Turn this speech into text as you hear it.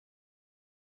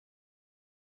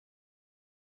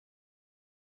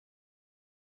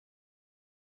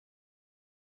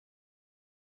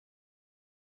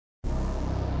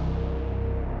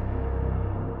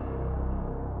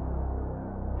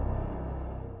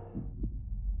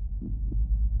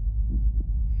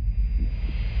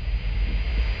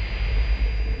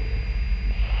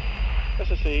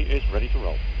SSC is ready to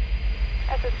roll.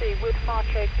 SSC with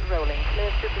matrix rolling.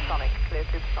 Clear supersonic. Clear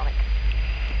supersonic.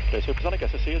 Clear supersonic,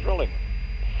 SSC is rolling.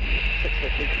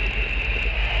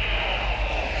 650.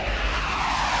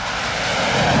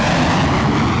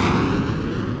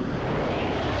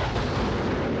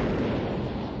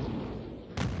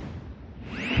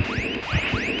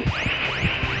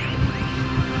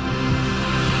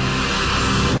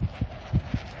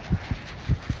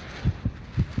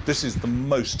 This is the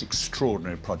most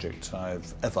extraordinary project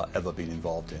I've ever been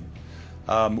involved in.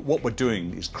 What we're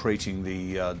doing is creating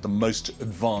the most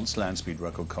advanced land speed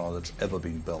record car that's ever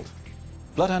been built.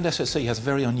 Bloodhound SSC has a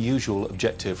very unusual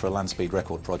objective for a land speed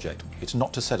record project. It's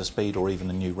not to set a speed or even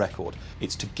a new record.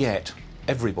 It's to get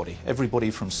everybody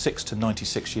from 6 to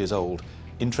 96 years old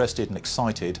interested and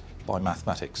excited by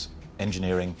mathematics,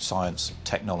 engineering, science,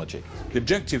 technology. The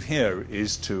objective here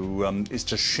is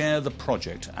to share the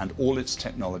project and all its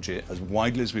technology as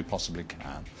widely as we possibly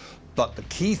can. But the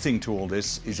key thing to all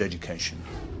this is education.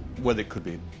 Whether it could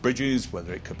be bridges,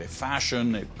 whether it could be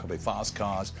fashion, it could be fast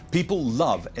cars. People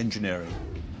love engineering.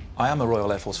 I am a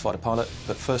Royal Air Force fighter pilot,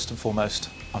 but first and foremost,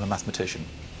 I'm a mathematician.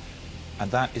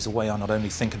 And that is a way I not only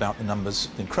think about the numbers,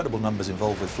 the incredible numbers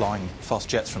involved with flying fast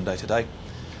jets from day to day,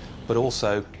 but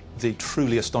also the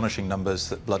truly astonishing numbers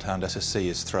that Bloodhound SSC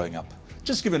is throwing up.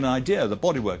 Just to give you an idea, the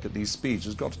bodywork at these speeds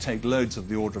has got to take loads of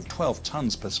the order of 12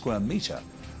 tons per square metre.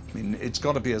 I mean, it's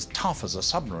got to be as tough as a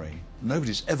submarine.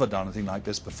 Nobody's ever done anything like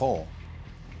this before.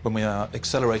 When we are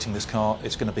accelerating this car,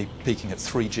 it's going to be peaking at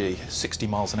 3G, 60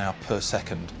 miles an hour per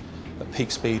second. At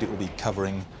peak speed, it will be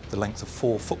covering the length of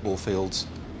 4 football fields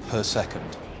per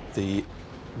second. The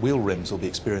wheel rims will be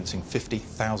experiencing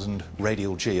 50,000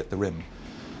 radial G at the rim.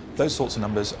 Those sorts of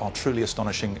numbers are truly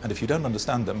astonishing, and if you don't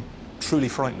understand them, truly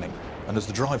frightening. And as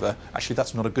the driver, actually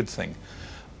that's not a good thing.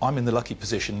 I'm in the lucky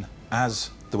position,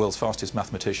 as the world's fastest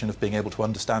mathematician, of being able to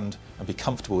understand and be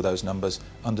comfortable with those numbers,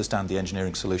 understand the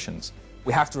engineering solutions.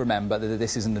 We have to remember that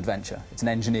this is an adventure. It's an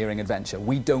engineering adventure.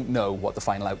 We don't know what the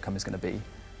final outcome is going to be.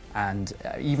 And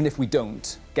even if we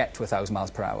don't get to 1,000 miles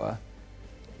per hour,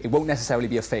 it won't necessarily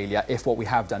be a failure if what we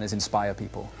have done is inspire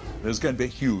people. There's going to be a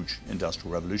huge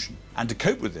industrial revolution. And to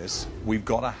cope with this, we've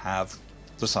got to have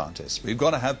the scientists. We've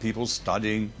got to have people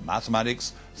studying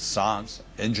mathematics, science,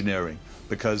 engineering.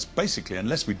 Because basically,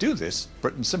 unless we do this,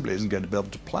 Britain simply isn't going to be able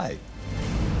to play.